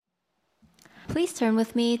Please turn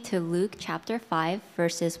with me to Luke chapter 5,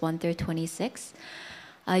 verses 1 through 26.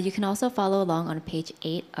 You can also follow along on page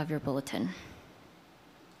 8 of your bulletin.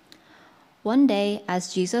 One day,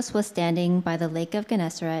 as Jesus was standing by the lake of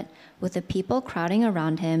Gennesaret, with the people crowding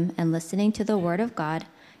around him and listening to the word of God,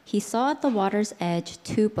 he saw at the water's edge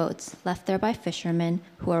 2 boats left there by fishermen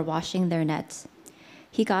who were washing their nets.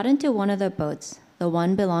 He got into one of the boats, the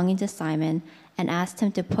one belonging to Simon, and asked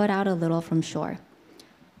him to put out a little from shore.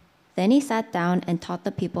 Then he sat down and taught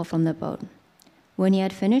the people from the boat. When he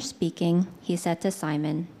had finished speaking, he said to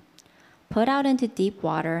Simon, "Put out into deep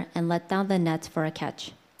water and let down the nets for a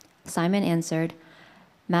catch." Simon answered,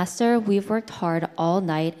 "Master, we've worked hard all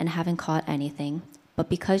night and haven't caught anything, but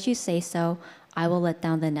because you say so, I will let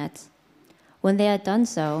down the nets." When they had done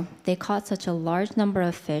so, they caught such a large number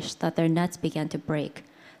of fish that their nets began to break.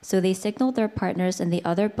 So they signaled their partners in the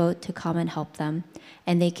other boat to come and help them,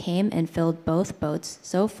 and they came and filled both boats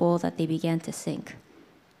so full that they began to sink.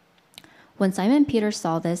 When Simon Peter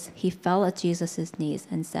saw this, he fell at Jesus' knees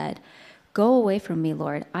and said, "Go away from me,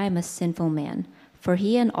 Lord, I am a sinful man." For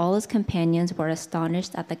he and all his companions were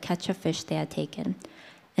astonished at the catch of fish they had taken.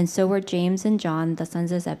 And so were James and John, the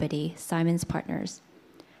sons of Zebedee, Simon's partners.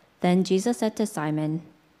 Then Jesus said to Simon,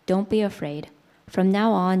 "Don't be afraid. From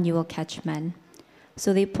now on you will catch men."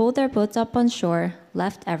 So they pulled their boats up on shore,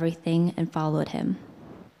 left everything, and followed him.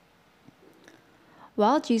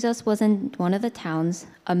 While Jesus was in one of the towns,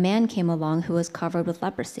 a man came along who was covered with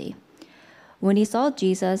leprosy. When he saw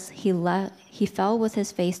Jesus, he fell with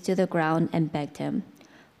his face to the ground and begged him,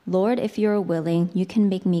 "Lord, if you are willing, you can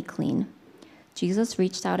make me clean." Jesus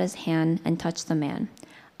reached out his hand and touched the man.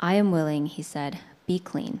 "I am willing," he said, "be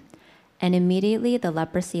clean." And immediately the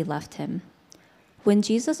leprosy left him. When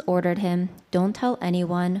Jesus ordered him, "Don't tell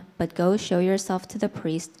anyone, but go show yourself to the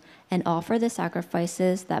priest and offer the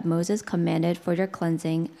sacrifices that Moses commanded for your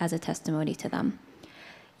cleansing as a testimony to them."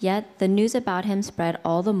 Yet the news about him spread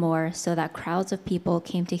all the more, so that crowds of people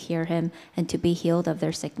came to hear him and to be healed of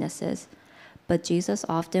their sicknesses. But Jesus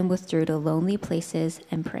often withdrew to lonely places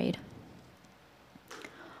and prayed.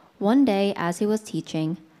 One day, as he was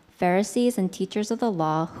teaching, Pharisees and teachers of the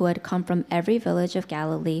law who had come from every village of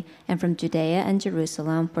Galilee and from Judea and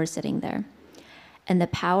Jerusalem were sitting there. And the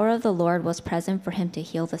power of the Lord was present for him to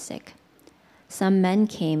heal the sick. Some men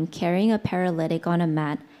came carrying a paralytic on a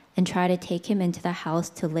mat and tried to take him into the house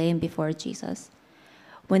to lay him before Jesus.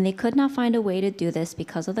 When they could not find a way to do this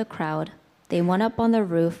because of the crowd, they went up on the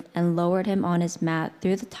roof and lowered him on his mat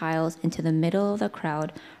through the tiles into the middle of the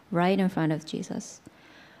crowd, right in front of Jesus.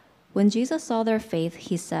 When Jesus saw their faith,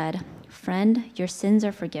 he said, "Friend, your sins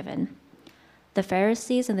are forgiven." The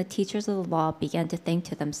Pharisees and the teachers of the law began to think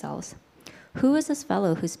to themselves, "Who is this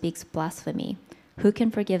fellow who speaks blasphemy? Who can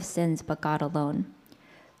forgive sins but God alone?"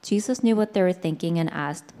 Jesus knew what they were thinking and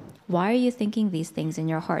asked, "Why are you thinking these things in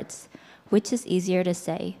your hearts? Which is easier to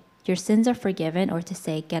say, 'Your sins are forgiven,' or to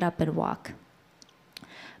say, 'Get up and walk'?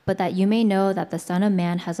 But that you may know that the Son of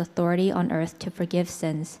Man has authority on earth to forgive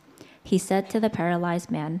sins," he said to the paralyzed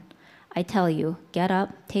man, "I tell you, get up,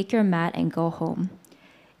 take your mat, and go home."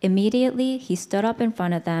 Immediately he stood up in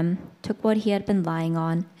front of them, took what he had been lying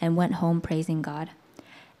on, and went home praising God.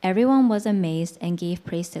 Everyone was amazed and gave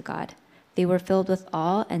praise to God. They were filled with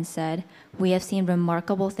awe and said, "We have seen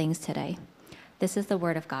remarkable things today." This is the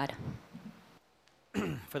word of God.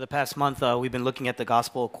 For the past month, we've been looking at the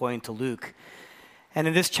gospel according to Luke. And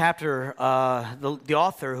in this chapter, the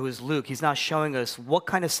author, who is Luke, he's now showing us what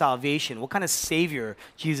kind of salvation, what kind of Savior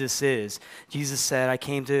Jesus is. Jesus said, "I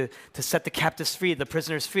came to set the captives free, the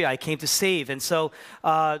prisoners free. I came to save." And so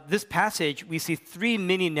this passage, we see 3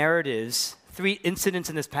 mini narratives, 3 incidents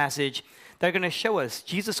in this passage that are going to show us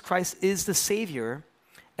Jesus Christ is the Savior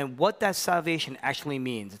and what that salvation actually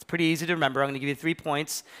means. It's pretty easy to remember. I'm going to give you 3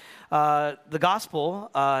 points. The gospel,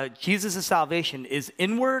 Jesus' salvation is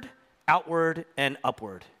inward, outward, and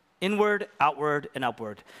upward. Inward, outward, and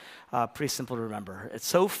upward. Pretty simple to remember. It's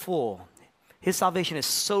so full. His salvation is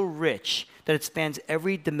so rich that it spans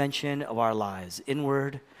every dimension of our lives.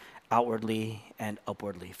 Inward, outwardly, and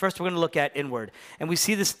upwardly. First, we're going to look at inward. And we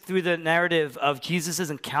see this through the narrative of Jesus'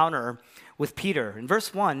 encounter with Peter. In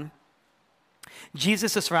verse 1,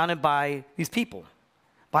 Jesus is surrounded by these people,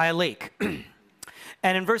 by a lake.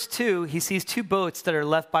 And in verse 2, he sees 2 boats that are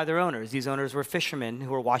left by their owners. These owners were fishermen who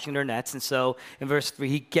were washing their nets. And so in verse 3,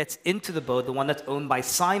 he gets into the boat, the one that's owned by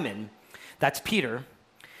Simon. That's Peter.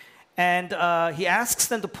 And he asks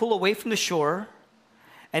them to pull away from the shore.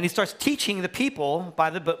 And he starts teaching the people by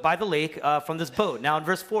the lake from this boat. Now in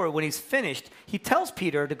verse 4, when he's finished, he tells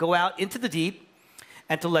Peter to go out into the deep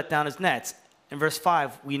and to let down his nets. in verse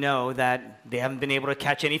 5, we know that they haven't been able to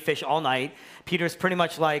catch any fish all night. Peter's pretty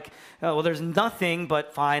much like, oh, well, there's nothing,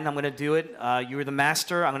 but fine, I'm going to do it. You're the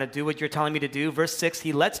master. I'm going to do what you're telling me to do. Verse 6,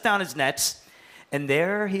 he lets down his nets, and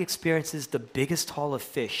there he experiences the biggest haul of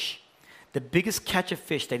fish, the biggest catch of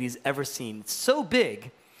fish that he's ever seen. It's so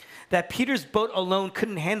big that Peter's boat alone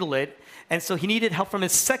couldn't handle it, and so he needed help from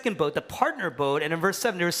his second boat, the partner boat. And in verse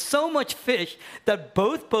 7, there was so much fish that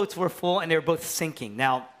both boats were full, and they were both sinking.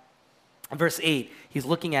 Now, in verse 8, he's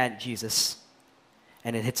looking at Jesus,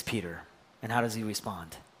 and it hits Peter. And how does he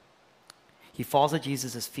respond? He falls at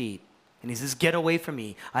Jesus' feet, and he says, "Get away from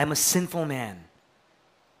me. I am a sinful man."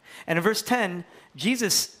 And in verse 10,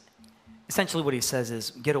 Jesus, essentially what he says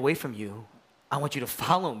is, "Get away from you. I want you to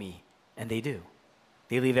follow me." And they do.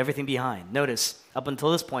 They leave everything behind. Notice, up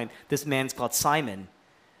until this point, this man's called Simon.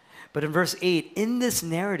 But in verse 8, in this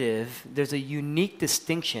narrative, there's a unique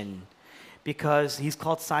distinction because he's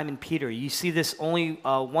called Simon Peter. You see this only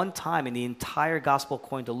one time in the entire gospel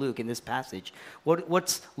according to Luke in this passage.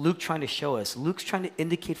 What's Luke trying to show us? Luke's trying to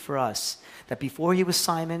indicate for us that before he was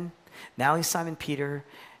Simon, now he's Simon Peter,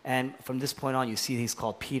 and from this point on, you see he's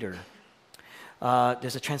called Peter.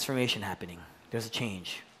 There's a transformation happening. There's a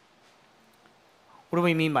change. What do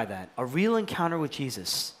we mean by that? A real encounter with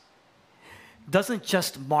Jesus doesn't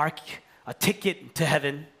just mark a ticket to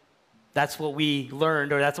heaven. That's what we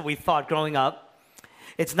learned, or that's what we thought growing up.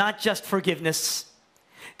 It's not just forgiveness.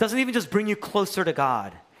 It doesn't even just bring you closer to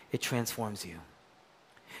God. It transforms you.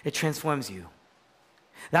 It transforms you.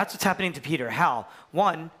 That's what's happening to Peter. How?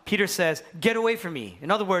 One, Peter says, "Get away from me."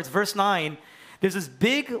 In other words, verse 9, there's this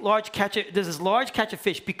large catch of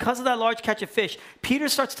fish. Because of that large catch of fish, Peter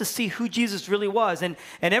starts to see who Jesus really was. And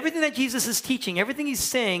everything that Jesus is teaching, everything he's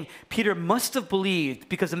saying, Peter must have believed,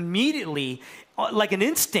 because immediately, like an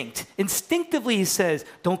instinctively he says,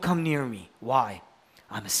 "Don't come near me." Why?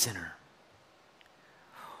 I'm a sinner.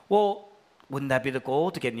 Well, wouldn't that be the goal,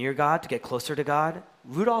 to get near God, to get closer to God?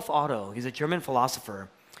 Rudolf Otto, he's a German philosopher.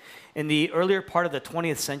 In the earlier part of the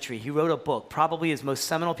 20th century, he wrote a book, probably his most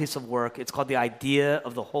seminal piece of work. It's called The Idea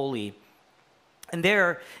of the Holy. And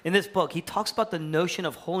there, in this book, he talks about the notion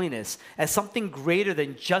of holiness as something greater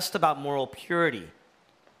than just about moral purity.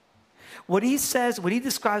 What he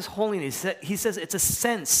describes holiness, he says it's a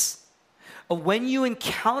sense of when you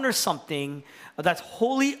encounter something that's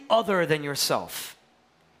wholly other than yourself.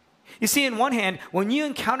 You see, on one hand, when you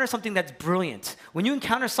encounter something that's brilliant, when you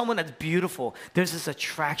encounter someone that's beautiful, there's this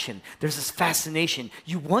attraction, there's this fascination.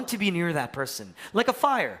 You want to be near that person. Like a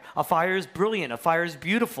fire. A fire is brilliant. A fire is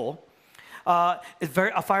beautiful. A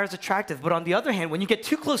fire is attractive. But on the other hand, when you get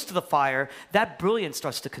too close to the fire, that brilliance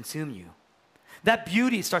starts to consume you. That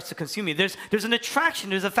beauty starts to consume you. There's an attraction,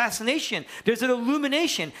 there's a fascination, there's an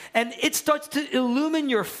illumination, and it starts to illumine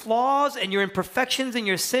your flaws and your imperfections and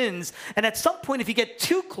your sins. And at some point, if you get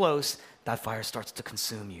too close, that fire starts to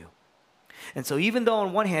consume you. And so even though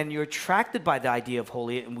on one hand, you're attracted by the idea of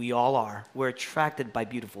holy, and we all are, we're attracted by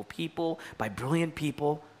beautiful people, by brilliant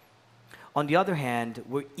people. On the other hand,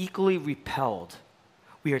 we're equally repelled.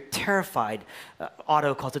 We are terrified.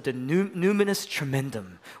 Otto calls it the numinous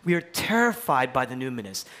tremendum. We are terrified by the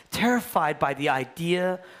numinous, terrified by the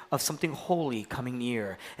idea of something holy coming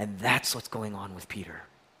near. And that's what's going on with Peter.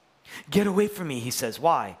 "Get away from me," he says.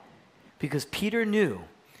 Why? Because Peter knew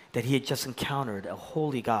that he had just encountered a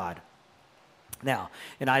holy God. Now,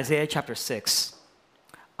 in Isaiah chapter 6,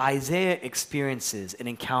 Isaiah experiences an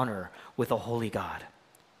encounter with a holy God.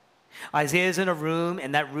 Isaiah is in a room,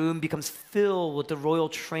 and that room becomes filled with the royal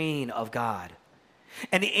train of God.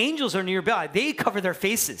 And the angels are nearby. They cover their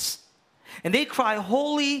faces. And they cry,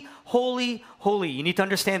 "Holy, holy, holy." You need to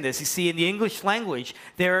understand this. You see, in the English language,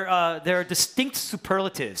 there are distinct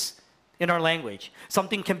superlatives in our language.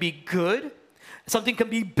 Something can be good, something can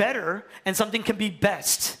be better, and something can be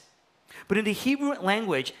best. But in the Hebrew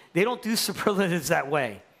language, they don't do superlatives that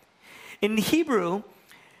way. In Hebrew,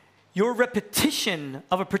 your repetition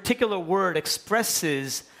of a particular word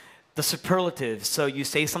expresses the superlative. So you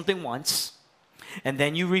say something once, and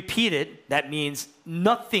then you repeat it. That means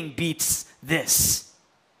nothing beats this.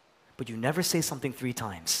 But you never say something 3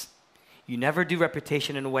 times. You never do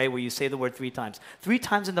repetition in a way where you say the word 3 times. 3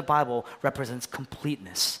 times in the Bible represents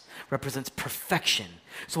completeness, represents perfection.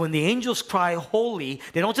 So when the angels cry holy,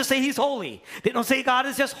 they don't just say he's holy. They don't say God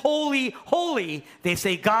is just holy, holy. They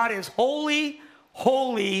say God is holy,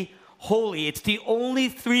 holy, holy. It's the only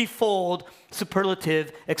 3-fold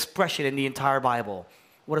superlative expression in the entire Bible.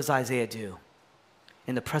 What does Isaiah do?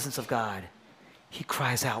 In the presence of God, he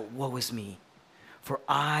cries out, "Woe is me, for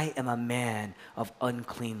I am a man of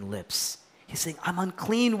unclean lips." He's saying, "I'm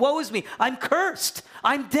unclean, woe is me. I'm cursed.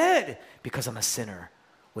 I'm dead because I'm a sinner."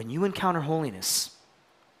 when you encounter holiness,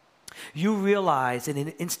 you realize in an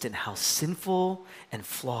instant how sinful and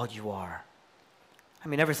flawed you are. I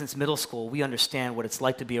mean, ever since middle school, we understand what it's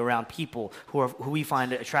like to be around people who we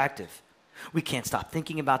find attractive. We can't stop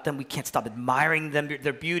thinking about them. We can't stop admiring them,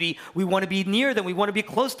 their beauty. We want to be near them. We want to be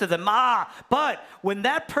close to them. But when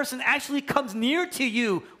that person actually comes near to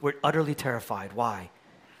you, we're utterly terrified. Why?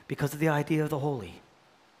 Because of the idea of the holy.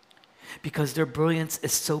 Because their brilliance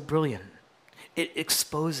is so brilliant. It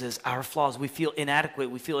exposes our flaws. We feel inadequate.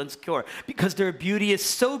 We feel insecure. Because their beauty is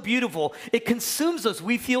so beautiful, it consumes us.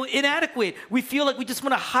 We feel inadequate. We feel like we just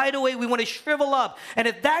want to hide away. We want to shrivel up. And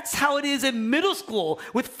if that's how it is in middle school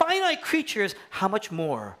with finite creatures, how much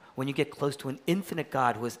more when you get close to an infinite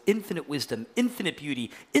God who has infinite wisdom, infinite beauty,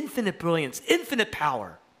 infinite brilliance, infinite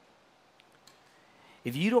power?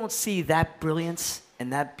 If you don't see that brilliance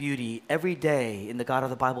and that beauty every day in the God of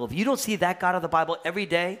the Bible, if you don't see that God of the Bible every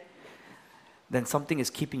day, then something is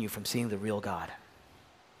keeping you from seeing the real God.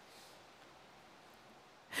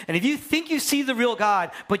 And if you think you see the real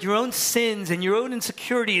God, but your own sins and your own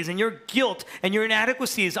insecurities and your guilt and your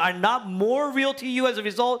inadequacies are not more real to you as a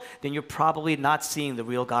result, then you're probably not seeing the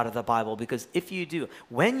real God of the Bible. Because if you do,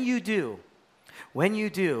 when you do,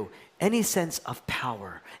 any sense of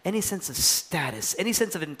power, any sense of status, any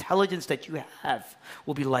sense of intelligence that you have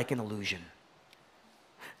will be like an illusion.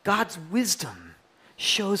 God's wisdom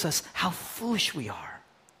shows us how foolish we are.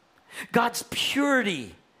 God's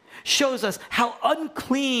purity shows us how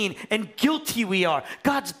unclean and guilty we are.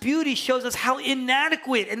 God's beauty shows us how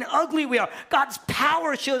inadequate and ugly we are. God's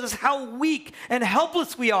power shows us how weak and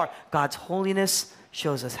helpless we are. God's holiness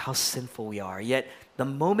shows us how sinful we are. Yet the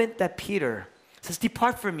moment that Peter says,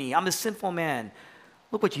 "Depart from me, I'm a sinful man,"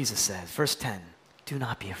 look what Jesus says, verse 10, "Do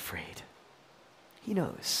not be afraid." He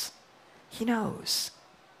knows. He knows.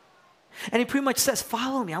 And he pretty much says,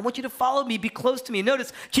 "Follow me. I want you to follow me. Be close to me."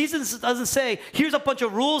 Notice, Jesus doesn't say, "Here's a bunch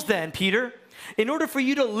of rules then, Peter. In order for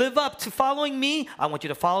you to live up to following me, I want you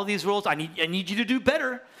to follow these rules. I need you to do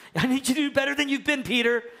better. I need you to do better than you've been,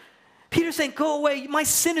 Peter." Peter's saying, "Go away. My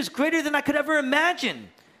sin is greater than I could ever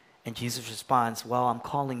imagine." And Jesus responds, "Well, I'm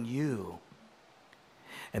calling you.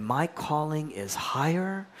 And my calling is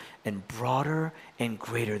higher and broader and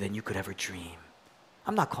greater than you could ever dream.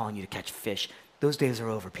 I'm not calling you to catch fish. Those days are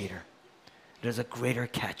over, Peter. There's a greater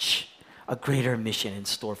catch, a greater mission in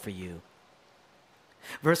store for you."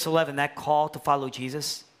 Verse 11, that call to follow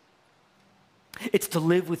Jesus, it's to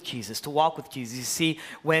live with Jesus, to walk with Jesus. You see,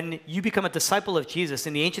 when you become a disciple of Jesus,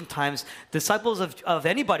 in the ancient times, disciples of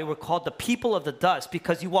anybody were called the people of the dust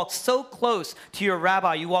because you walked so close to your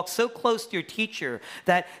rabbi, you walked so close to your teacher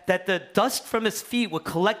that the dust from his feet would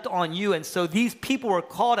collect on you. And so these people were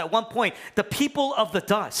called at one point the people of the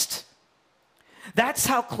dust. That's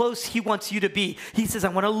how close he wants you to be. He says, "I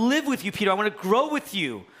want to live with you, Peter. I want to grow with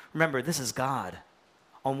you." Remember, this is God.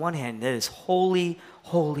 On one hand, that is holy,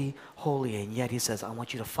 holy, holy. And yet he says, "I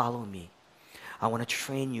want you to follow me. I want to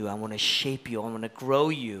train you. I want to shape you. I want to grow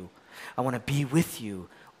you. I want to be with you."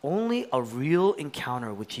 Only a real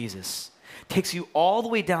encounter with Jesus takes you all the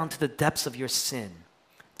way down to the depths of your sin,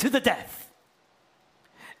 to the death,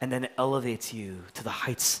 and then it elevates you to the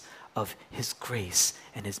heights of his grace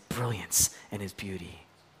and his brilliance and his beauty.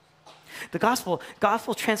 The gospel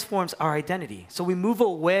transforms our identity. So we move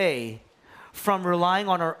away from relying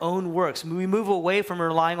on our own works. We move away from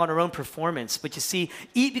relying on our own performance. But you see,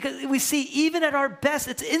 because we see even at our best,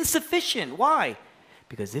 it's insufficient. Why?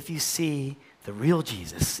 Because if you see the real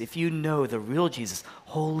Jesus, if you know the real Jesus,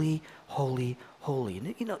 holy, holy, holy,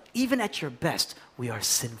 and you know, even at your best, we are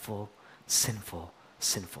sinful, sinful,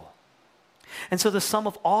 sinful. And so the sum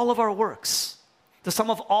of all of our works, the sum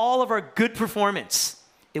of all of our good performance,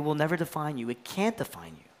 it will never define you. It can't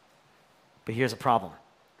define you. But here's a problem.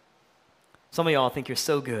 Some of y'all think you're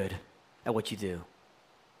so good at what you do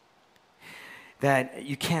that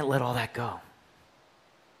you can't let all that go.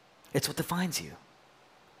 It's what defines you.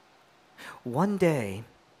 One day,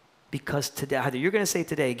 because today, either you're going to say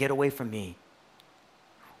today, "Get away from me,"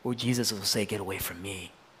 or Jesus will say, "Get away from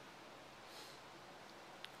me."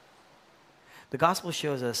 The gospel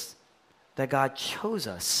shows us that God chose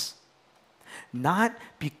us not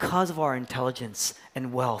because of our intelligence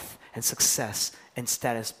and wealth and success and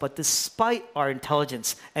status, but despite our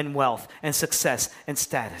intelligence and wealth and success and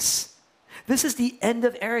status. This is the end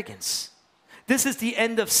of arrogance. This is the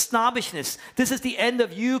end of snobbishness. This is the end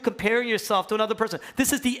of you comparing yourself to another person.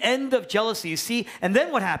 This is the end of jealousy, you see? And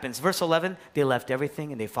then what happens? Verse 11, they left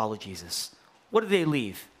everything and they followed Jesus. What did they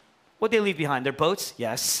leave? What did they leave behind? Their boats?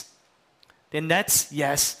 Yes. Their nets?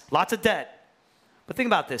 Yes. Lots of debt. But think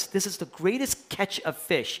about this. This is the greatest catch of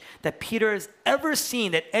fish that Peter has ever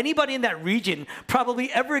seen, that anybody in that region probably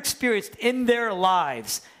ever experienced in their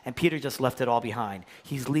lives. And Peter just left it all behind.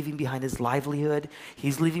 He's leaving behind his livelihood.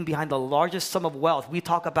 He's leaving behind the largest sum of wealth. We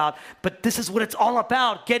talk about, but this is what it's all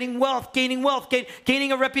about, getting wealth,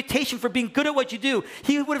 gaining a reputation for being good at what you do.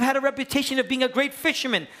 He would have had a reputation of being a great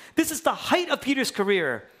fisherman. This is the height of Peter's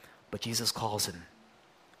career. But Jesus calls him,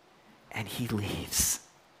 and he leaves.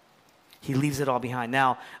 He leaves it all behind.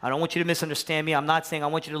 Now, I don't want you to misunderstand me. I'm not saying I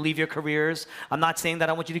want you to leave your careers. I'm not saying that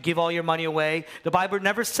I want you to give all your money away. The Bible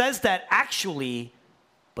never says that actually,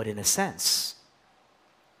 but in a sense.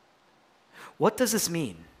 What does this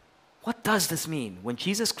mean? What does this mean when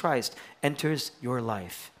Jesus Christ enters your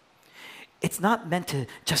life? It's not meant to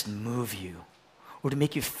just move you or to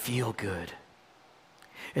make you feel good.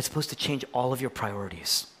 It's supposed to change all of your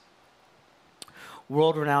priorities.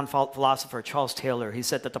 World-renowned philosopher Charles Taylor, he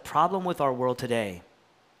said that the problem with our world today,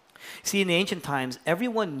 see, in the ancient times,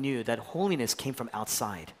 everyone knew that holiness came from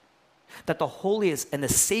outside, that the holiest and the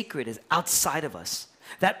sacred is outside of us,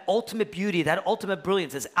 that ultimate beauty, that ultimate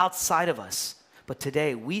brilliance is outside of us. But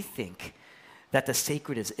today, we think that the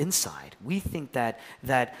sacred is inside. We think that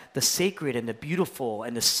the sacred and the beautiful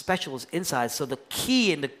and the special is inside. So the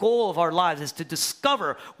key and the goal of our lives is to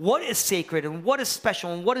discover what is sacred and what is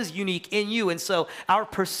special and what is unique in you. And so our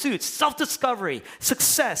pursuits, self-discovery,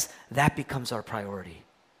 success, that becomes our priority.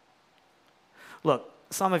 Look,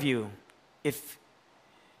 some of you, if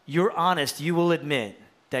you're honest, you will admit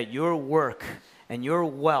that your work and your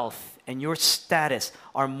wealth and your status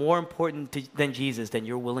are more important than Jesus than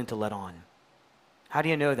you're willing to let on. How do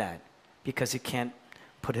you know that? Because you can't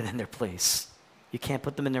put it in their place. You can't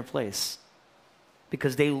put them in their place.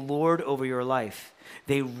 Because they lord over your life.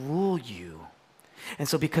 They rule you. And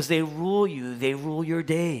so because they rule you, they rule your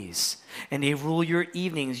days. And they rule your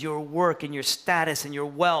evenings, your work, and your status, and your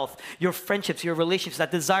wealth, your friendships, your relationships,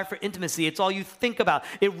 that desire for intimacy. It's all you think about.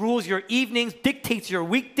 It rules your evenings, dictates your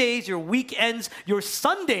weekdays, your weekends, your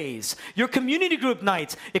Sundays, your community group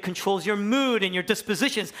nights. It controls your mood and your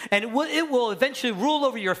dispositions. And it will eventually rule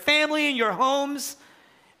over your family and your homes.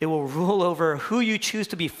 It will rule over who you choose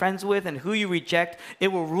to be friends with and who you reject.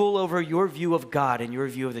 It will rule over your view of God and your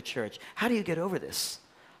view of the church. How do you get over this?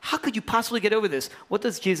 How could you possibly get over this? What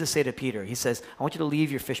does Jesus say to Peter? He says, I want you to leave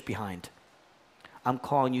your fish behind. I'm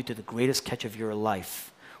calling you to the greatest catch of your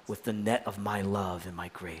life with the net of my love and my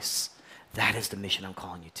grace. That is the mission I'm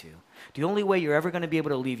calling you to. The only way you're ever going to be able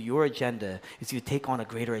to leave your agenda is if you take on a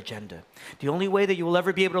greater agenda. The only way that you will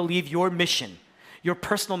ever be able to leave your mission, your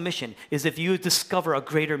personal mission, is if you discover a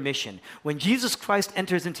greater mission. When Jesus Christ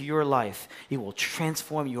enters into your life, He will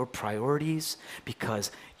transform your priorities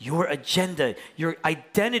because your agenda, your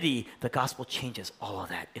identity, the gospel changes all of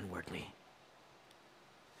that inwardly.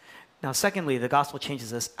 Now, secondly, the gospel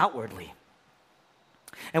changes us outwardly.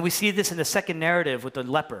 And we see this in the second narrative with the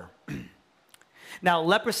leper. Now,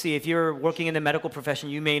 leprosy, if you're working in the medical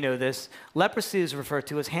profession, you may know this. Leprosy is referred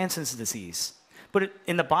to as Hansen's disease. But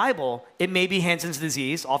in the Bible, it may be Hansen's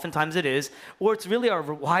disease, oftentimes it is, or it's really a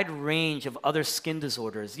wide range of other skin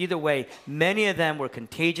disorders. Either way, many of them were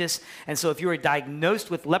contagious, and so if you were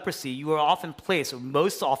diagnosed with leprosy, you were often placed, or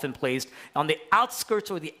most often placed, on the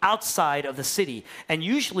outskirts or the outside of the city. And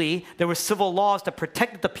usually, there were civil laws that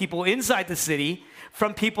protected the people inside the city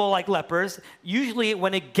from people like lepers. Usually, it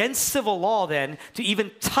went against civil law then to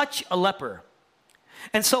even touch a leper.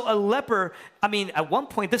 And so a leper, at one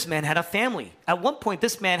point this man had a family. At one point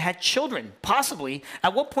this man had children, possibly.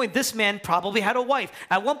 At one point this man probably had a wife.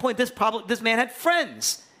 At one point this man had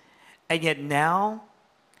friends. And yet now,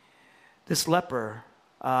 this leper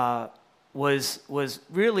was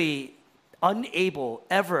really unable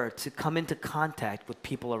ever to come into contact with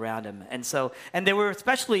people around him. And there were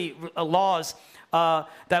especially laws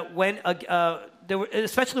that went,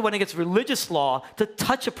 especially when it gets religious law, to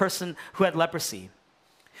touch a person who had leprosy.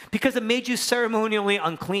 Because it made you ceremonially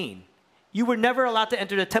unclean. You were never allowed to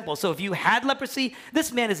enter the temple. So if you had leprosy,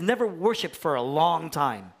 this man is never worshipped for a long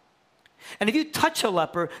time. And if you touch a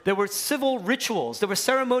leper, there were civil rituals, there were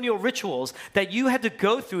ceremonial rituals that you had to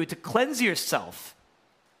go through to cleanse yourself.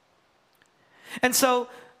 And so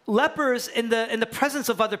lepers in the presence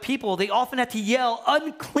of other people, they often had to yell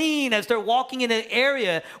unclean as they're walking in an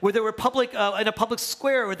area where there were in a public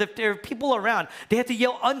square where there were people around. They had to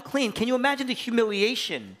yell unclean. Can you imagine the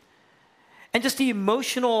humiliation and just the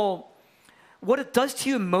emotional, what it does to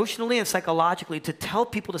you emotionally and psychologically to tell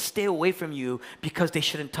people to stay away from you because they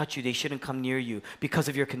shouldn't touch you, they shouldn't come near you because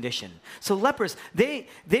of your condition. So lepers, they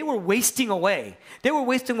were wasting away. They were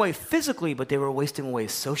wasting away physically, but they were wasting away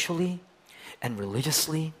socially and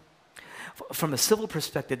religiously. From a civil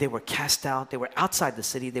perspective, they were cast out. They were outside the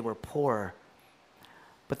city. They were poor.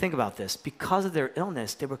 But think about this. Because of their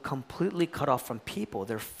illness, they were completely cut off from people,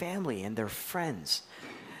 their family, and their friends.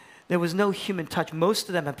 There was no human touch. Most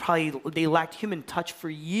of them they lacked human touch for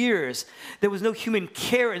years. There was no human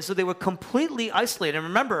care, and so they were completely isolated. And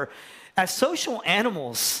remember, as social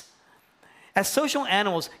animals,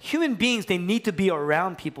 human beings, they need to be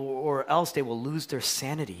around people or else they will lose their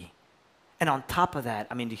sanity. And on top of that,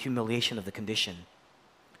 the humiliation of the condition.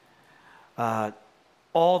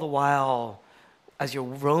 All the while, as you're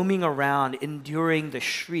roaming around, enduring the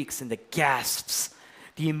shrieks and the gasps,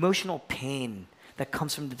 the emotional pain that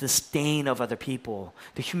comes from the disdain of other people,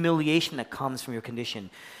 the humiliation that comes from your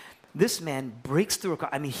condition. This man breaks through.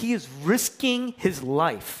 He is risking his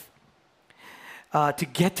life to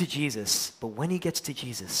get to Jesus. But when he gets to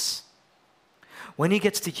Jesus,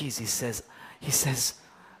 he says,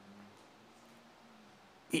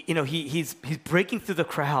 he's breaking through the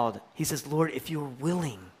crowd. He says, Lord, if you're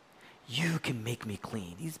willing, you can make me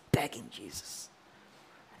clean. He's begging Jesus.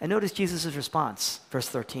 And notice Jesus' response, verse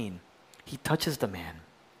 13. He touches the man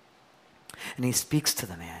and he speaks to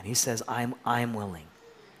the man. He says, I'm willing.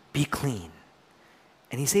 Be clean.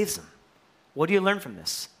 And he saves him. What do you learn from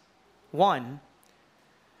this? One,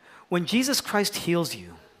 when Jesus Christ heals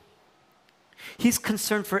you, he's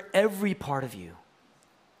concerned for every part of you.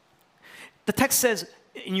 The text says,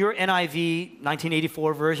 in your NIV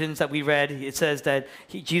 1984 versions that we read, it says that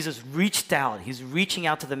Jesus reached out. He's reaching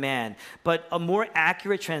out to the man. But a more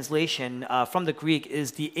accurate translation from the Greek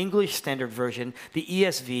is the English Standard Version, the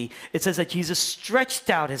ESV. It says that Jesus stretched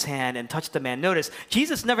out his hand and touched the man. Notice,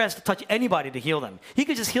 Jesus never has to touch anybody to heal them. He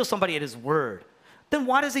could just heal somebody at his word. Then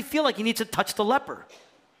why does he feel like he needs to touch the leper?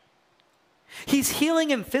 He's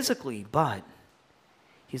healing him physically, but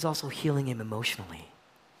he's also healing him emotionally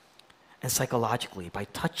and psychologically by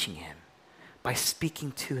touching him, by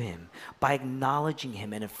speaking to him, by acknowledging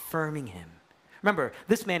him and affirming him. Remember,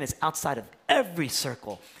 this man is outside of every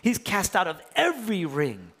circle. He's cast out of every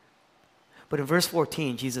ring. But in verse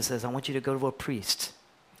 14, Jesus says, I want you to go to a priest.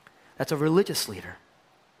 That's a religious leader.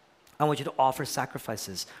 I want you to offer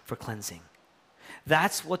sacrifices for cleansing.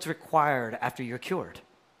 That's what's required after you're cured.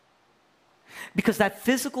 Because that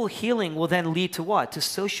physical healing will then lead to what? To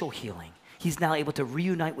social healing. He's now able to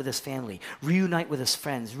reunite with his family, reunite with his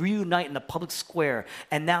friends, reunite in the public square.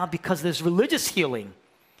 And now because there's religious healing,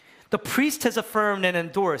 the priest has affirmed and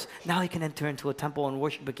endorsed, now he can enter into a temple and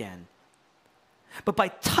worship again. But by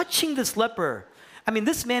touching this leper,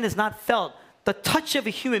 this man has not felt the touch of a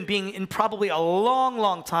human being in probably a long,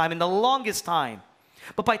 long time, in the longest time.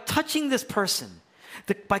 But by touching this person,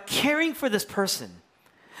 by caring for this person,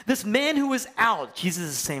 this man who is out, Jesus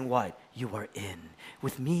is saying what? You are in.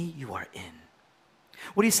 With me, you are in.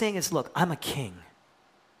 What he's saying is, look, I'm a king.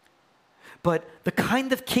 But the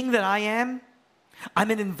kind of king that I am, I'm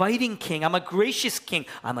an inviting king. I'm a gracious king.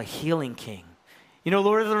 I'm a healing king. You know,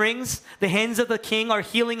 Lord of the Rings, the hands of the king are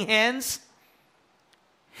healing hands.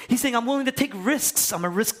 He's saying, I'm willing to take risks. I'm a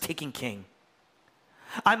risk-taking king.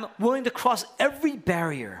 I'm willing to cross every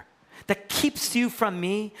barrier that keeps you from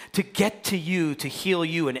me to get to you, to heal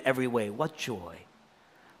you in every way. What joy.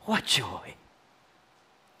 What joy.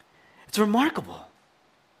 It's remarkable.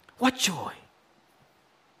 What joy.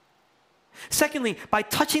 Secondly, by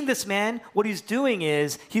touching this man, what he's doing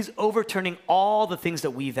is he's overturning all the things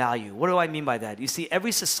that we value. What do I mean by that? You see,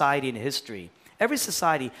 every society in history, every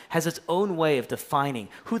society has its own way of defining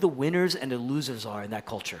who the winners and the losers are in that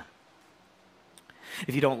culture.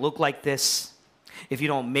 If you don't look like this, if you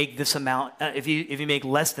don't make this amount, if you make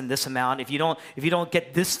less than this amount, if you don't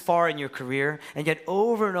get this far in your career, and yet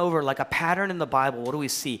over and over, like a pattern in the Bible, what do we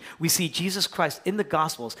see? We see Jesus Christ in the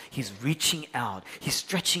Gospels. He's reaching out. He's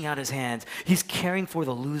stretching out his hands. He's caring for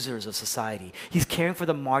the losers of society. He's caring for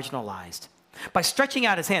the marginalized. By stretching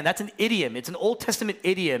out his hand, that's an idiom. It's an Old Testament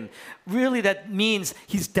idiom. Really, that means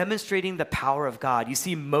he's demonstrating the power of God. You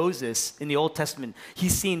see Moses in the Old Testament.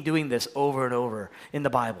 He's seen doing this over and over in the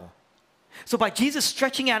Bible. So by Jesus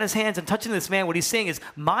stretching out his hands and touching this man, what he's saying is,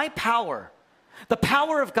 my power, the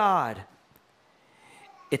power of God,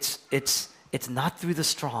 it's not through the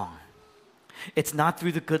strong. It's not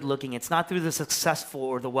through the good-looking. It's not through the successful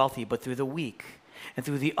or the wealthy, but through the weak and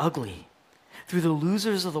through the ugly, through the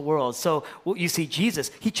losers of the world. So you see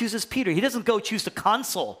Jesus, he chooses Peter. He doesn't go choose the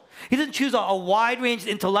consul. He doesn't choose a wide-ranged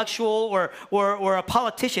intellectual or a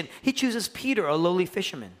politician. He chooses Peter, a lowly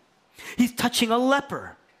fisherman. He's touching a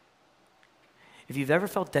leper. If you've ever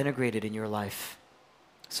felt denigrated in your life,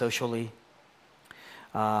 socially,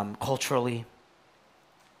 culturally,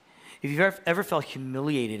 if you've ever felt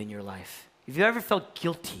humiliated in your life, if you've ever felt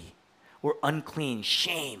guilty or unclean,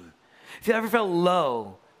 shame, If you ever felt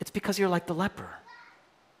low, it's because you're like the leper.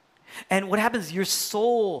 And what happens, your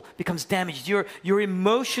soul becomes damaged. Your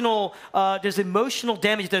emotional, there's emotional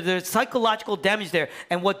damage there. There's psychological damage there.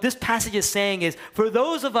 And what this passage is saying is, for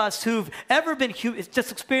those of us who've ever been,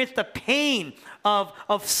 just experienced the pain of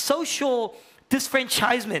social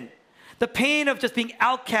disfranchisement, the pain of just being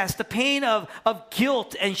outcast, the pain of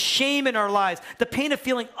guilt and shame in our lives, the pain of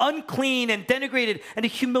feeling unclean and denigrated, and the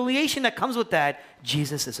humiliation that comes with that,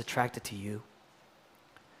 Jesus is attracted to you.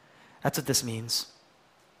 That's what this means.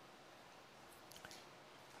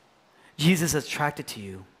 Jesus is attracted to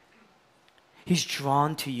you. He's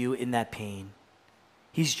drawn to you in that pain.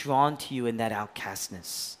 He's drawn to you in that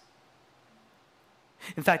outcastness.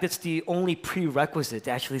 In fact, it's the only prerequisite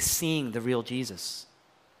to actually seeing the real Jesus.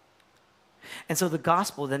 And so the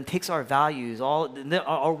gospel then takes our values.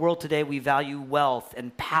 Our world today, we value wealth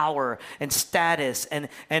and power and status and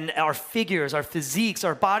our figures, our physiques,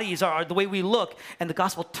 our bodies, the way we look. And the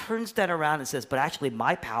gospel turns that around and says, but actually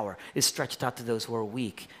my power is stretched out to those who are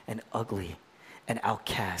weak and ugly and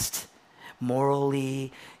outcast,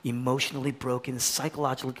 morally, emotionally broken,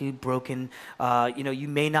 psychologically broken. You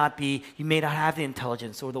may not have the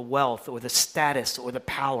intelligence or the wealth or the status or the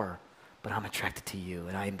power, but I'm attracted to you,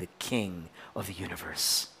 and I am the king of the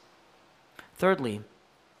universe. Thirdly,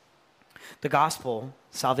 the gospel,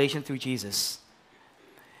 salvation through Jesus,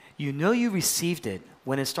 you know you received it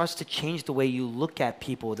when it starts to change the way you look at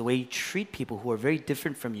people, the way you treat people who are very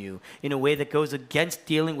different from you, in a way that goes against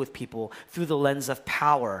dealing with people through the lens of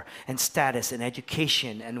power and status and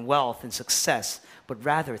education and wealth and success, but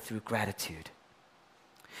rather through gratitude.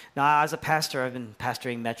 Now, as a pastor, I've been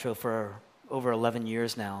pastoring Metro for over 11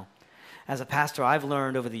 years now. As a pastor, I've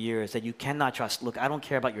learned over the years that you cannot trust. Look, I don't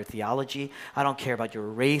care about your theology. I don't care about your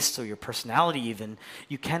race or your personality even.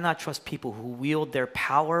 You cannot trust people who wield their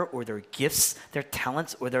power or their gifts, their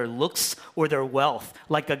talents or their looks or their wealth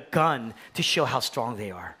like a gun to show how strong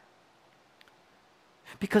they are.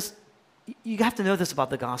 Because you have to know this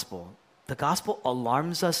about the gospel. The gospel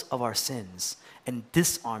alarms us of our sins and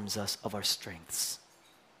disarms us of our strengths.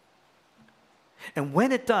 And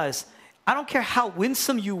when it does, I don't care how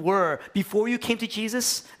winsome you were before you came to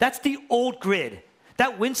Jesus. That's the old grid.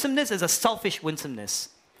 That winsomeness is a selfish winsomeness.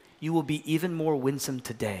 You will be even more winsome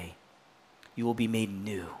today. You will be made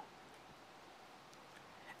new.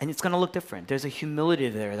 And it's going to look different. There's a humility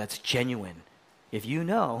there that's genuine. If you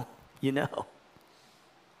know, you know.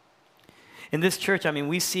 In this church,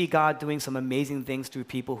 we see God doing some amazing things through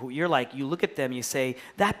people who you look at them, you say,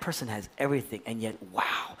 that person has everything, and yet,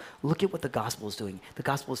 wow, look at what the gospel is doing. The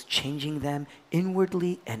gospel is changing them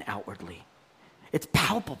inwardly and outwardly. It's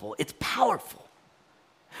palpable, it's powerful.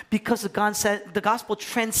 Because the gospel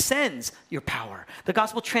transcends your power. The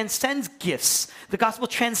gospel transcends gifts. The gospel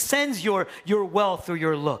transcends your wealth or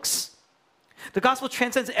your looks. The gospel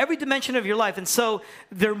transcends every dimension of your life, and so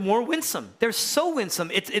they're more winsome. They're so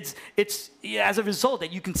winsome. It's as a result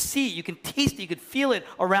that you can see, you can taste it, you can feel it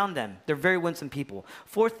around them. They're very winsome people.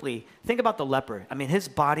 Fourthly, think about the leper. His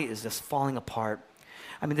body is just falling apart.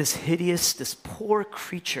 This hideous, this poor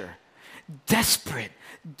creature, desperate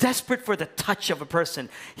for the touch of a person.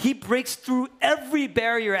 He breaks through every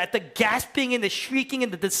barrier at the gasping and the shrieking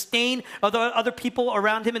and the disdain of the other people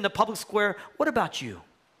around him in the public square. What about you?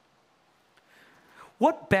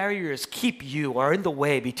 What barriers keep you or are in the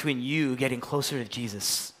way between you getting closer to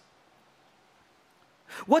Jesus?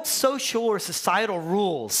 What social or societal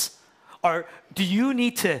rules do you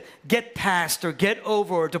need to get past or get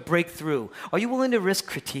over or to break through? Are you willing to risk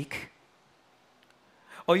critique?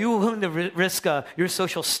 Are you willing to risk your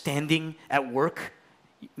social standing at work?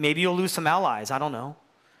 Maybe you'll lose some allies, I don't know.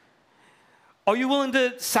 Are you willing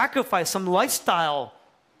to sacrifice some lifestyle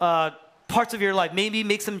parts of your life, maybe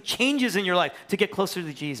make some changes in your life to get closer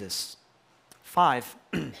to Jesus? 5,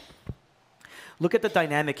 look at the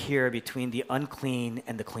dynamic here between the unclean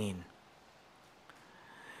and the clean.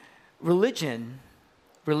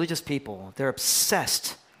 Religious people, they're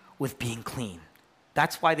obsessed with being clean.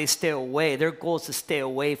 That's why they stay away. Their goal is to stay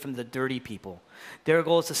away from the dirty people. Their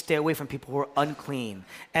goal is to stay away from people who are unclean.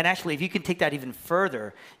 And actually, if you can take that even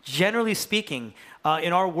further, generally speaking,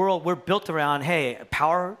 in our world, we're built around, hey,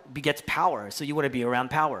 power begets power, so you want to be around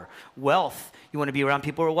power. Wealth, you want to be around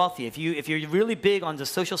people who are wealthy. If you're really big on the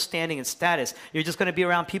social standing and status, you're just going to be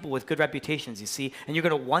around people with good reputations, you see, and you're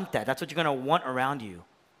going to want that. That's what you're going to want around you.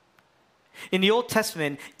 In the Old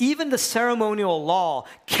Testament, even the ceremonial law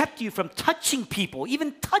kept you from touching people,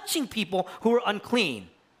 even touching people who were unclean.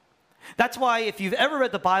 That's why if you've ever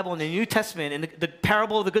read the Bible in the New Testament, in the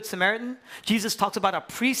parable of the Good Samaritan, Jesus talks about a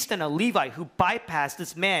priest and a Levite who bypassed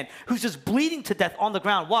this man who's just bleeding to death on the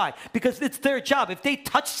ground. Why? Because it's their job. If they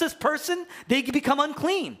touch this person, they become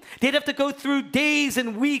unclean. They'd have to go through days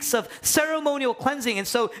and weeks of ceremonial cleansing. And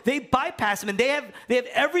so they bypass him, and they have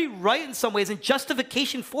every right in some ways and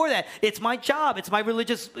justification for that. It's my job. It's my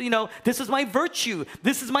religious, this is my virtue.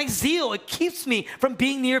 This is my zeal. It keeps me from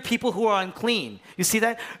being near people who are unclean. You see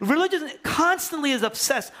that? Religion constantly is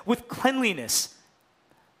obsessed with cleanliness.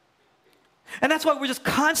 And that's why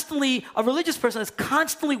a religious person is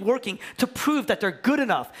constantly working to prove that they're good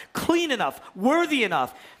enough, clean enough, worthy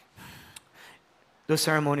enough. Those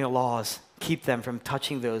ceremonial laws keep them from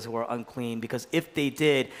touching those who are unclean, because if they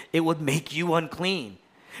did, it would make you unclean.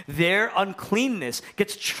 Their uncleanness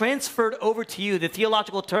gets transferred over to you. The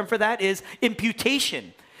theological term for that is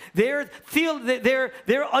imputation. Their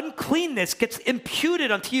uncleanness gets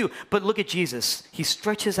imputed unto you. But look at Jesus. He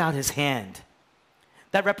stretches out his hand.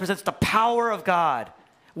 That represents the power of God.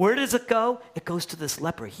 Where does it go? It goes to this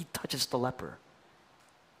leper. He touches the leper.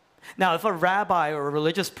 Now, if a rabbi or a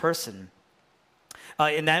religious person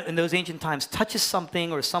in those ancient times touches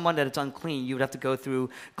something or someone that is unclean, you would have to go through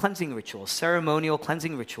cleansing rituals, ceremonial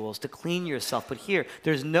cleansing rituals to clean yourself. But here,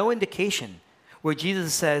 there's no indication where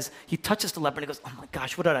Jesus says, he touches the leper and he goes, oh my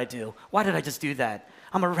gosh, what did I do? Why did I just do that?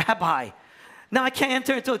 I'm a rabbi. Now I can't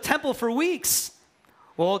enter into a temple for weeks.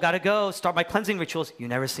 Well, got to go, start my cleansing rituals. You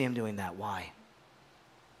never see him doing that. Why?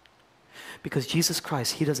 Because Jesus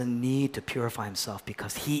Christ, he doesn't need to purify himself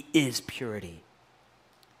because he is purity.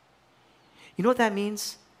 You know what that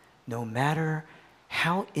means? No matter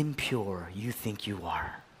how impure you think you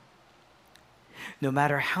are, no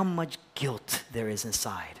matter how much guilt there is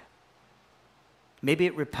inside, maybe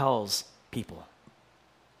it repels people.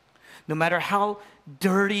 No matter how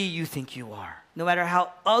dirty you think you are, no matter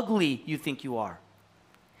how ugly you think you are,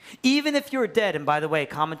 even if you're dead, and by the way,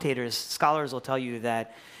 commentators, scholars will tell you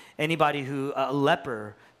that anybody who, a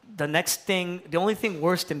leper, the only thing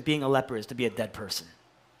worse than being a leper is to be a dead person.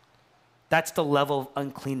 That's the level of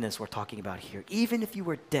uncleanness we're talking about here. Even if you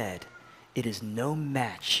were dead, it is no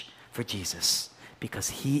match for Jesus because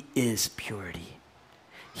he is purity.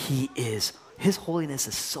 His holiness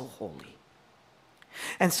is so holy.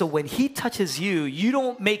 And so when he touches you, you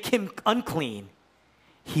don't make him unclean.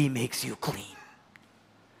 He makes you clean.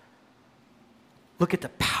 Look at the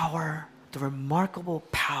power, the remarkable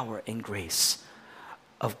power and grace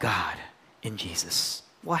of God in Jesus.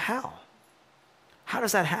 Well, how? How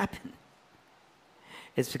does that happen?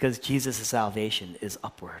 It's because Jesus' salvation is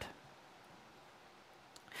upward.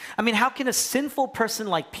 I mean, how can a sinful person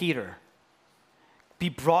like Peter be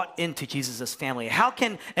brought into Jesus' family? How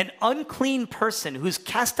can an unclean person who's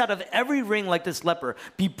cast out of every ring like this leper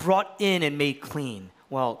be brought in and made clean?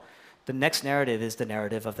 Well, the next narrative is the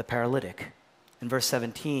narrative of the paralytic. In verse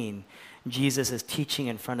 17, Jesus is teaching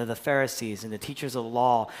in front of the Pharisees and the teachers of the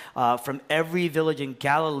law from every village in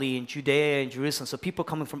Galilee and Judea and Jerusalem. So people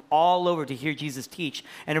coming from all over to hear Jesus teach.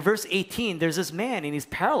 And in verse 18, there's this man and he's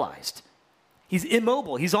paralyzed. He's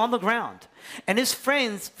immobile. He's on the ground. And his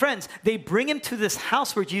friends, they bring him to this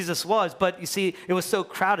house where Jesus was. But you see, it was so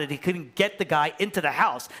crowded, he couldn't get the guy into the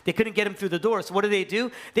house. They couldn't get him through the door. So what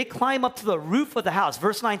do? They climb up to the roof of the house.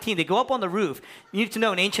 Verse 19, they go up on the roof. You need to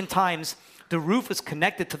know, in ancient times, the roof was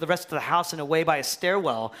connected to the rest of the house in a way by a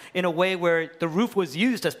stairwell, in a way where the roof was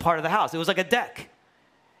used as part of the house. It was like a deck.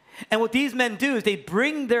 And what these men do is they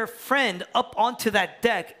bring their friend up onto that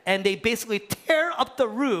deck and they basically tear up the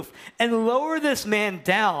roof and lower this man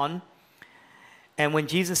down. And when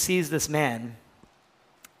Jesus sees this man,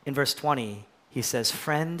 in verse 20, he says,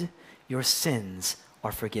 "Friend, your sins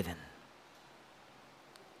are forgiven."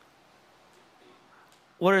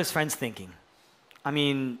 What are his friends thinking? I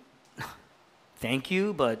mean, thank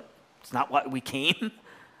you, but it's not what we came.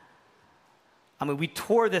 I mean, we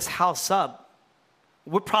tore this house up.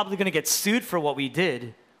 We're probably going to get sued for what we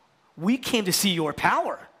did. We came to see your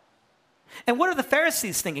power. And what are the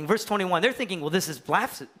Pharisees thinking? Verse 21, they're thinking, well, this is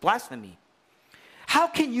blasphemy. How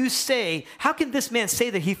can this man say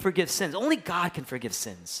that he forgives sins? Only God can forgive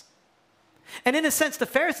sins. And in a sense, the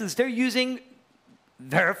Pharisees, they're using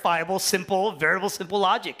verifiable, simple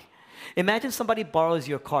logic. Imagine somebody borrows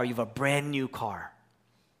your car. You have a brand new car.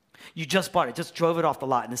 You just bought it, just drove it off the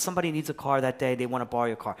lot. And then somebody needs a car that day. They want to borrow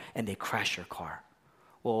your car, and they crash your car.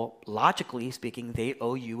 Well, logically speaking, they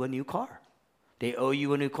owe you a new car. They owe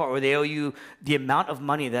you a new car, or they owe you the amount of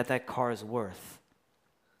money that car is worth.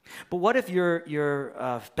 But what if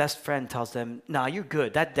your best friend tells them, "No, you're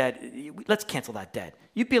good. That debt, let's cancel that debt."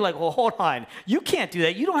 You'd be like, "Well, hold on. You can't do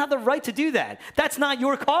that. You don't have the right to do that. That's not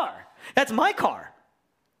your car. That's my car."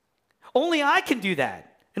 Only I can do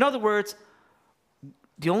that. In other words,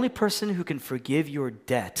 the only person who can forgive your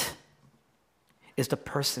debt is the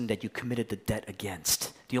person that you committed the debt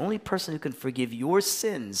against. The only person who can forgive your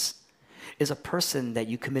sins is a person that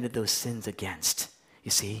you committed those sins against.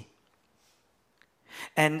 You see?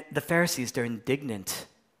 And the Pharisees, they're indignant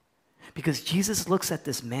because Jesus looks at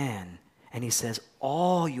this man and he says,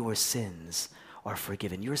 all your sins are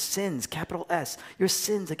forgiven. Your sins, capital S, your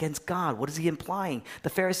sins against God. What is he implying? The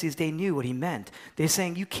Pharisees, they knew what he meant. They're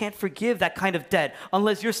saying you can't forgive that kind of debt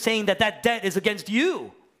unless you're saying that that debt is against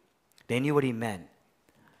you. They knew what he meant.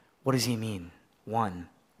 What does he mean? One,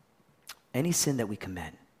 any sin that we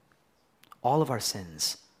commit, all of our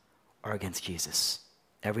sins are against Jesus.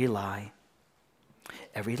 Every lie,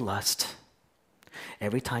 every lust,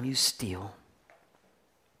 every time you steal,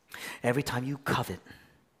 every time you covet,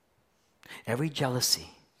 every jealousy,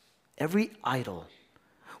 every idol,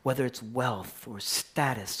 whether it's wealth or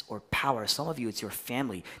status or power. Some of you, it's your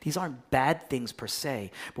family. These aren't bad things per se,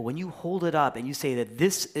 but when you hold it up and you say that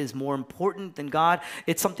this is more important than God,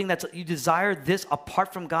 it's something that's, you desire this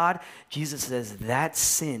apart from God, Jesus says that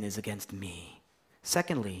sin is against me.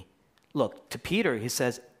 Secondly, look, to Peter, he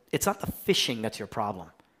says, it's not the fishing that's your problem.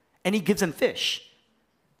 And he gives him fish,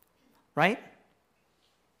 right?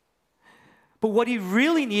 But what he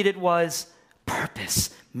really needed was purpose,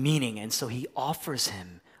 meaning, and so he offers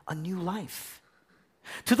him a new life.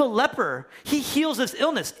 To the leper, he heals his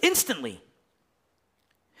illness instantly.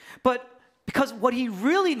 But because what he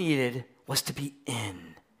really needed was to be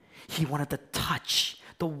in. He wanted the touch,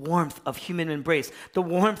 the warmth of human embrace, the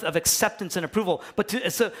warmth of acceptance and approval.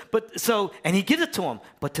 And he gives it to him.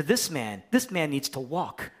 But to this man needs to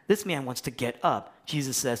walk. This man wants to get up.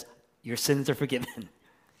 Jesus says, your sins are forgiven.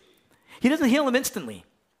 He doesn't heal him instantly.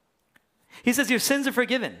 He says, your sins are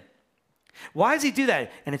forgiven. Why does he do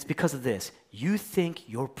that? And it's because of this. You think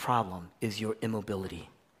your problem is your immobility.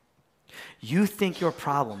 You think your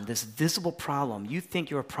problem, this visible problem, you think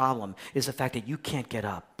your problem is the fact that you can't get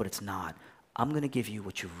up, but it's not. I'm going to give you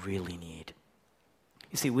what you really need.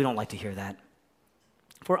 You see, we don't like to hear that.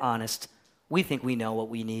 If we're honest, we think we know what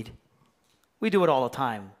we need. We do it all the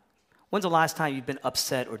time. When's the last time you've been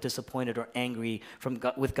upset or disappointed or angry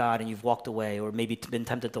with God and you've walked away or maybe been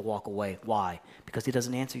tempted to walk away? Why? Because he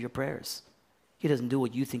doesn't answer your prayers. He doesn't do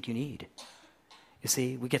what you think you need. You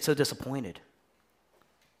see, we get so disappointed.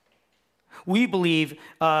 We believe,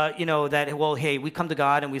 that, well, hey, we come to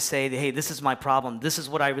God and we say, hey, this is my problem. This is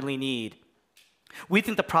what I really need. We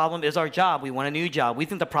think the problem is our job. We want a new job. We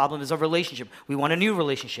think the problem is our relationship. We want a new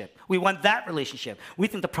relationship. We want that relationship. We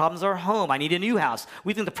think the problem is our home. I need a new house.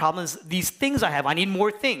 We think the problem is these things I have. I need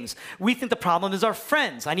more things. We think the problem is our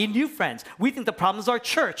friends. I need new friends. We think the problem is our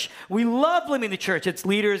church. We love living in the church. Its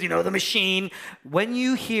leaders, the machine. When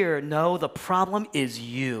you hear, no, the problem is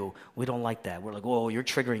you, we don't like that. We're like, whoa, you're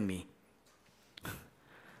triggering me.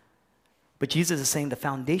 But Jesus is saying the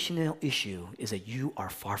foundational issue is that you are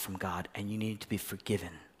far from God and you need to be forgiven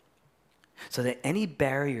so that any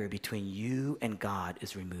barrier between you and God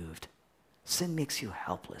is removed. Sin makes you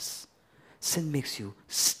helpless. Sin makes you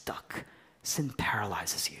stuck. Sin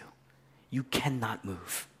paralyzes you. You cannot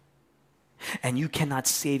move. And you cannot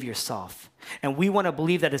save yourself. And we want to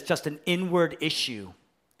believe that it's just an inward issue.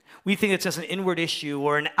 We think it's just an inward issue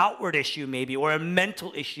or an outward issue maybe, or a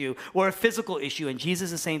mental issue or a physical issue. And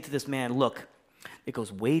Jesus is saying to this man, look, it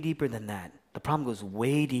goes way deeper than that. The problem goes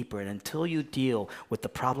way deeper. And until you deal with the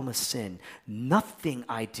problem of sin, nothing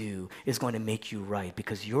I do is going to make you right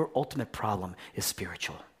because your ultimate problem is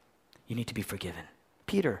spiritual. You need to be forgiven.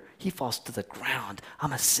 Peter, he falls to the ground.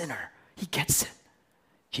 I'm a sinner. He gets it.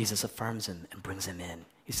 Jesus affirms him and brings him in.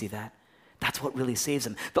 You see that? That's what really saves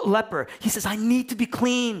him. The leper, he says, I need to be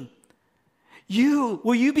clean.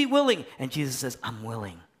 Will you be willing? And Jesus says, I'm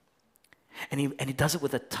willing. And he does it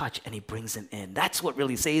with a touch and he brings him in. That's what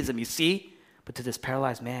really saves him, you see? But to this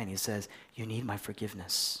paralyzed man, he says, you need my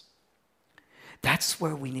forgiveness. That's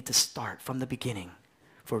where we need to start from the beginning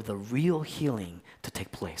for the real healing to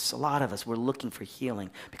take place. A lot of us, we're looking for healing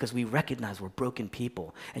because we recognize we're broken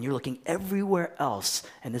people. And you're looking everywhere else,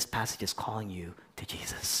 and this passage is calling you to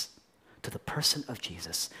Jesus. To the person of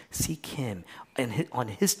Jesus. Seek him on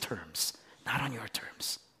his terms, not on your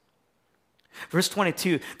terms. Verse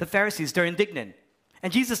 22, the Pharisees, they're indignant.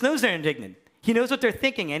 And Jesus knows they're indignant. He knows what they're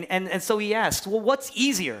thinking. And so he asks, well, what's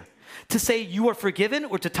easier? To say you are forgiven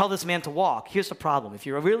or to tell this man to walk? Here's the problem. If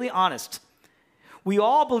you're really honest, we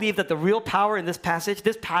all believe that the real power in this passage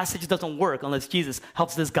doesn't work unless Jesus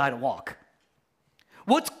helps this guy to walk.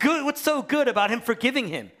 What's good? What's so good about him forgiving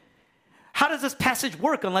him? How does this passage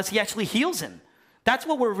work unless he actually heals him? That's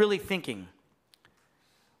what we're really thinking.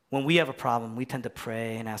 when we have a problem, we tend to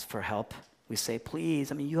pray and ask for help. We say,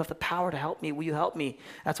 please, you have the power to help me. Will you help me?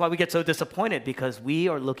 That's why we get so disappointed, because we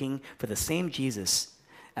are looking for the same Jesus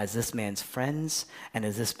as this man's friends and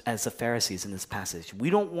as the Pharisees in this passage. We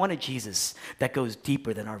don't want a Jesus that goes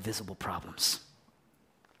deeper than our visible problems.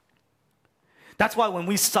 That's why when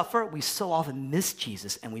we suffer, we so often miss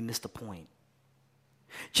Jesus and we miss the point.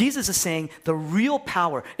 Jesus is saying the real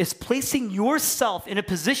power is placing yourself in a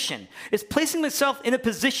position,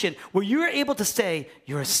 where you're able to say,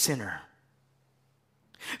 you're a sinner.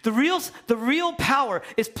 The real power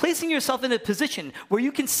is placing yourself in a position where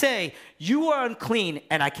you can say, you are unclean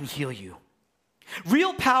and I can heal you.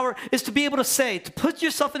 Real power is to be able to say, to put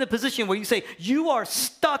yourself in a position where you say, you are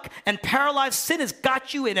stuck and paralyzed. Sin has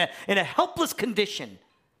got you in a helpless condition,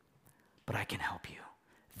 but I can help you.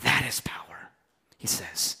 That is power, he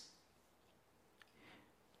says.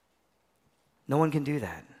 No one can do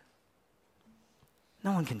that.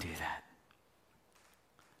 No one can do that.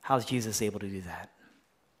 How is Jesus able to do that?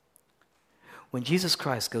 When Jesus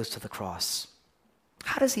Christ goes to the cross,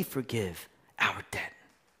 how does he forgive our debt?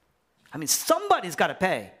 Somebody's got to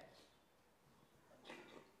pay.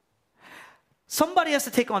 Somebody has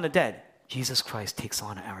to take on the debt. Jesus Christ takes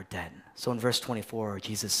on our debt. So in verse 24,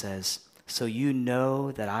 Jesus says, so you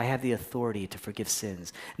know that I have the authority to forgive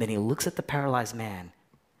sins. And then he looks at the paralyzed man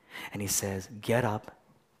and he says, get up,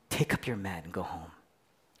 take up your mat and go home.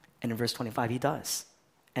 And in verse 25, he does.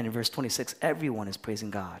 And in verse 26, everyone is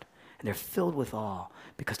praising God. And they're filled with awe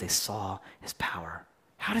because they saw his power.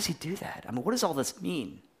 How does he do that? What does all this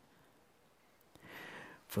mean?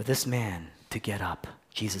 For this man to get up,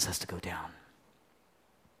 Jesus has to go down.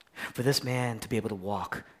 For this man to be able to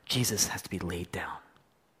walk, Jesus has to be laid down.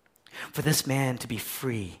 For this man to be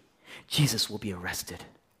free, Jesus will be arrested.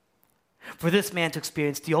 For this man to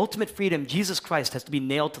experience the ultimate freedom, Jesus Christ has to be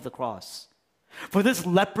nailed to the cross. For this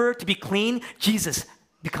leper to be clean, Jesus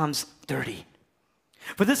becomes dirty.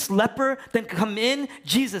 For this leper then to come in,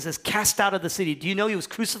 Jesus is cast out of the city. Do you know he was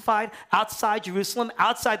crucified outside Jerusalem,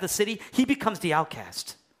 outside the city? He becomes the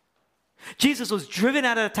outcast. Jesus was driven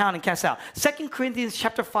out of the town and cast out. 2 Corinthians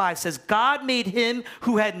chapter 5 says, God made him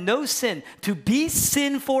who had no sin to be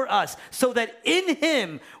sin for us, so that in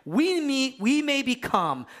him we may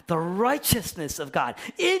become the righteousness of God.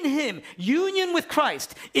 In him, union with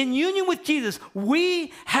Christ, in union with Jesus,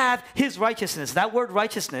 we have his righteousness. That word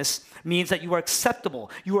righteousness means that you are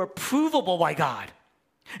acceptable, you are provable by God.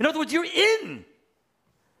 In other words, you're in.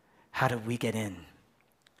 How did we get in?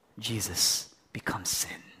 Jesus becomes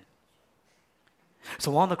sin.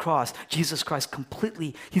 So on the cross, Jesus Christ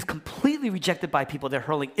he's completely rejected by people. They're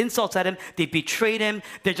hurling insults at him. They betrayed him.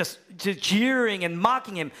 They're just jeering and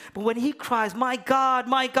mocking him. But when he cries, my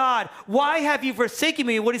God, why have you forsaken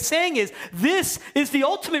me? What he's saying is, this is the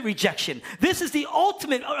ultimate rejection. This is the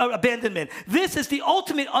ultimate abandonment. This is the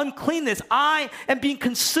ultimate uncleanness. I am being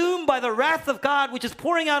consumed by the wrath of God, which is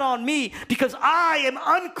pouring out on me because I am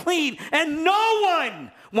unclean and no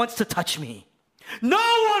one wants to touch me. No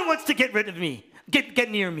one wants to get rid of me.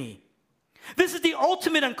 Get near me. This is the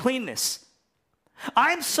ultimate uncleanness.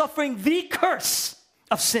 I'm suffering the curse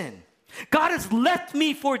of sin. God has left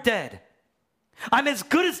me for dead. I'm as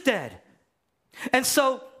good as dead. And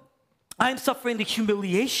so I'm suffering the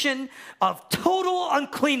humiliation of total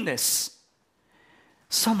uncleanness.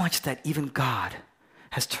 So much that even God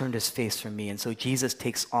has turned his face from me. And so Jesus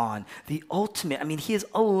takes on the ultimate. He is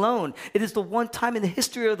alone. It is the one time in the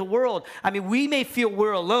history of the world. We may feel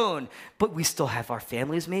we're alone, but we still have our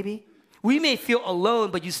families maybe. We may feel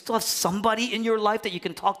alone, but you still have somebody in your life that you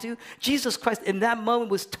can talk to. Jesus Christ in that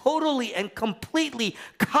moment was totally and completely,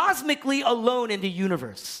 cosmically alone in the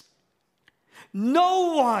universe.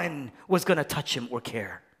 No one was going to touch him or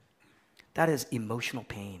care. That is emotional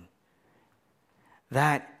pain.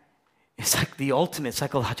 That is like the ultimate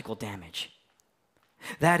psychological damage.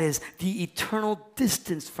 That is the eternal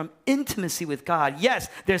distance from intimacy with God. Yes,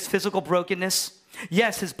 there's physical brokenness.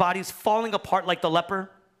 Yes, his body is falling apart like the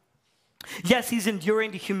leper. Yes, he's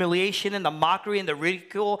enduring the humiliation and the mockery and the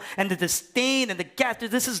ridicule and the disdain and the gas.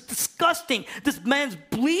 This is disgusting. This man's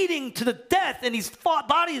bleeding to the death and his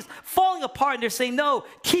body is falling apart, and they're saying, no,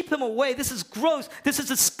 keep him away. This is gross. This is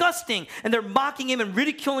disgusting. And they're mocking him and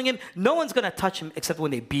ridiculing him. No one's going to touch him except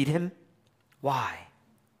when they beat him. Why?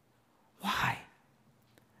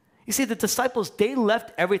 You see, the disciples, they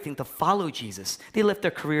left everything to follow Jesus. They left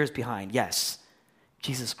their careers behind. Yes,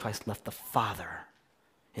 Jesus Christ left the Father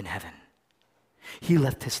in heaven. He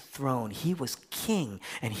left his throne. He was king,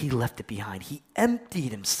 and he left it behind. He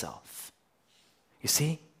emptied himself. You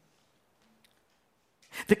see?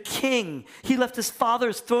 The king, he left his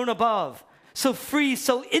Father's throne above. So free,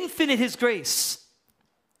 so infinite his grace.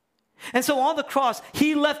 And so on the cross,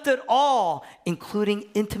 he left it all, including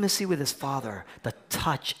intimacy with his Father, the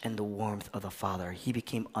touch and the warmth of the Father. He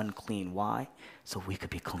became unclean. Why? So we could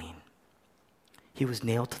be clean. He was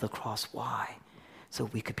nailed to the cross. Why? So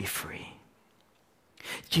we could be free.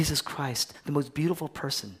 Jesus Christ, the most beautiful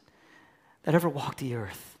person that ever walked the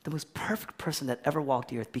earth, the most perfect person that ever walked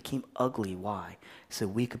the earth, became ugly. Why? So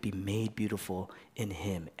we could be made beautiful in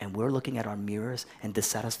him. And we're looking at our mirrors and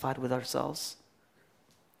dissatisfied with ourselves.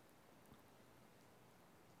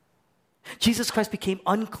 Jesus Christ became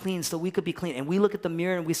unclean so we could be clean. And we look at the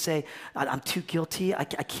mirror and we say, I'm too guilty. I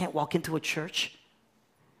can't walk into a church.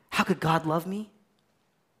 How could God love me?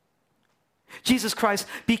 Jesus Christ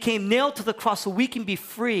became nailed to the cross so we can be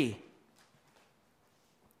free.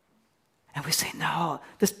 And we say, no,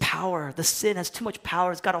 this power, the sin has too much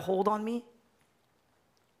power. It's got a hold on me.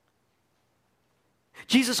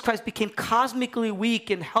 Jesus Christ became cosmically weak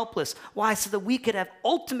and helpless. Why? So that we could have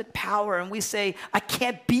ultimate power. And we say, I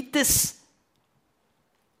can't beat this.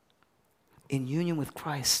 In union with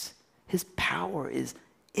Christ, his power is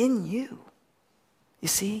in you. You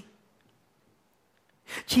see?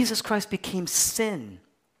 Jesus Christ became sin.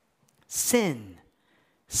 Sin.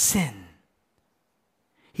 Sin.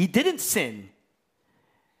 He didn't sin.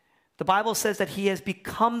 The Bible says that he has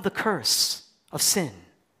become the curse of sin.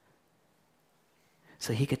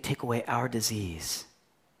 So he could take away our disease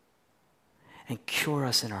and cure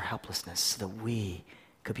us in our helplessness so that we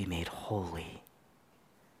could be made holy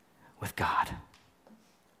with God.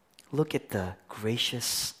 Look at the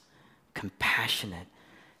gracious, compassionate,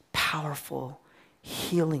 powerful,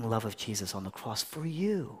 healing love of Jesus on the cross for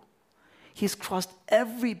you. He's crossed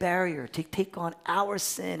every barrier to take on our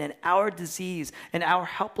sin and our disease and our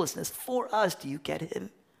helplessness for us. Do you get him?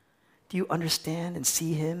 Do you understand and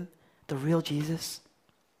see him, the real Jesus?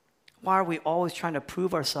 Why are we always trying to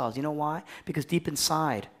prove ourselves? You know why? Because deep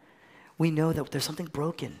inside, we know that there's something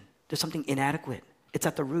broken. There's something inadequate. It's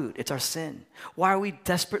at the root. It's our sin. Why are we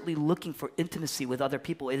desperately looking for intimacy with other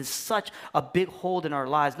people? It is such a big hold in our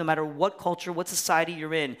lives, no matter what culture, what society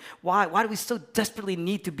you're in. Why do we so desperately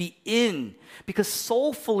need to be in? Because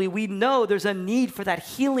soulfully we know there's a need for that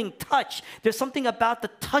healing touch. There's something about the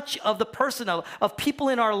touch of the person, of people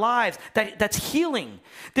in our lives that's healing.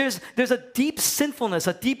 There's a deep sinfulness,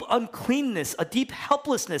 a deep uncleanness, a deep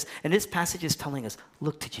helplessness. And this passage is telling us,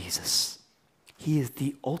 look to Jesus. He is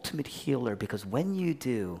the ultimate healer because when you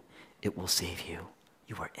do, it will save you.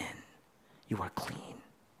 You are in. You are clean.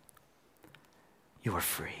 You are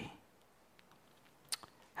free.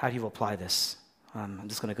 How do you apply this? I'm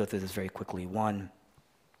just going to go through this very quickly. One,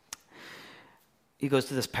 he goes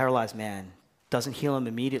to this paralyzed man, doesn't heal him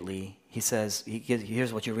immediately. He says,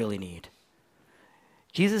 here's what you really need.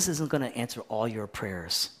 Jesus isn't going to answer all your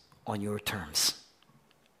prayers on your terms.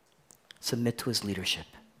 Submit to his leadership.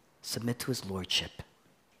 Submit to his lordship.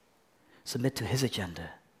 Submit to his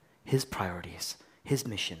agenda, his priorities, his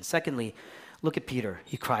mission. Secondly, look at Peter.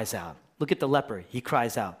 He cries out. Look at the leper. He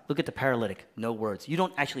cries out. Look at the paralytic. No words. You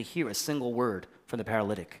don't actually hear a single word from the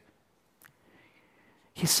paralytic.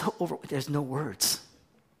 He's so there's no words.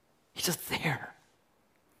 He's just there.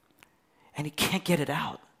 And he can't get it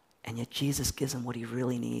out. And yet Jesus gives him what he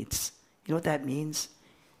really needs. You know what that means?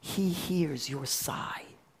 He hears your sigh.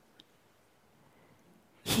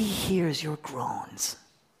 He hears your groans.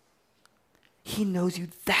 He knows you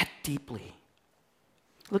that deeply.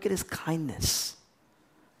 Look at his kindness.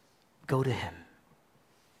 Go to him.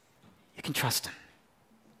 You can trust him.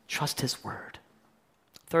 Trust his word.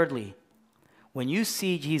 Thirdly, when you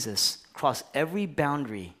see Jesus cross every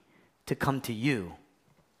boundary to come to you,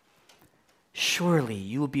 surely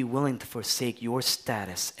you will be willing to forsake your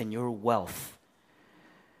status and your wealth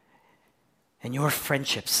and your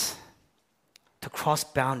friendships to cross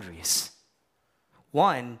boundaries.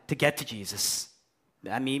 One, to get to Jesus.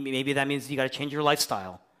 Maybe that means you got to change your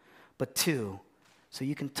lifestyle. But two, so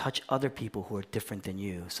you can touch other people who are different than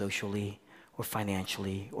you, socially or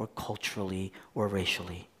financially or culturally or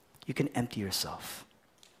racially. You can empty yourself.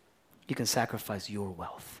 You can sacrifice your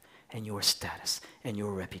wealth and your status and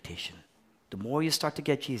your reputation. The more you start to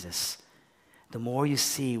get Jesus, the more you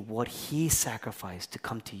see what he sacrificed to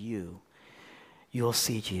come to you, you'll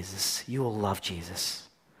see Jesus. You will love Jesus.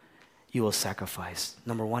 You will sacrifice,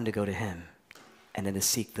 number one, to go to him, and then to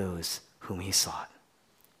seek those whom he sought.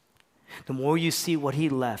 The more you see what he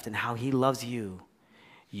left and how he loves you,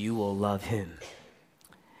 you will love him.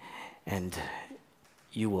 And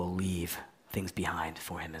you will leave things behind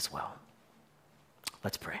for him as well.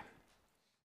 Let's pray.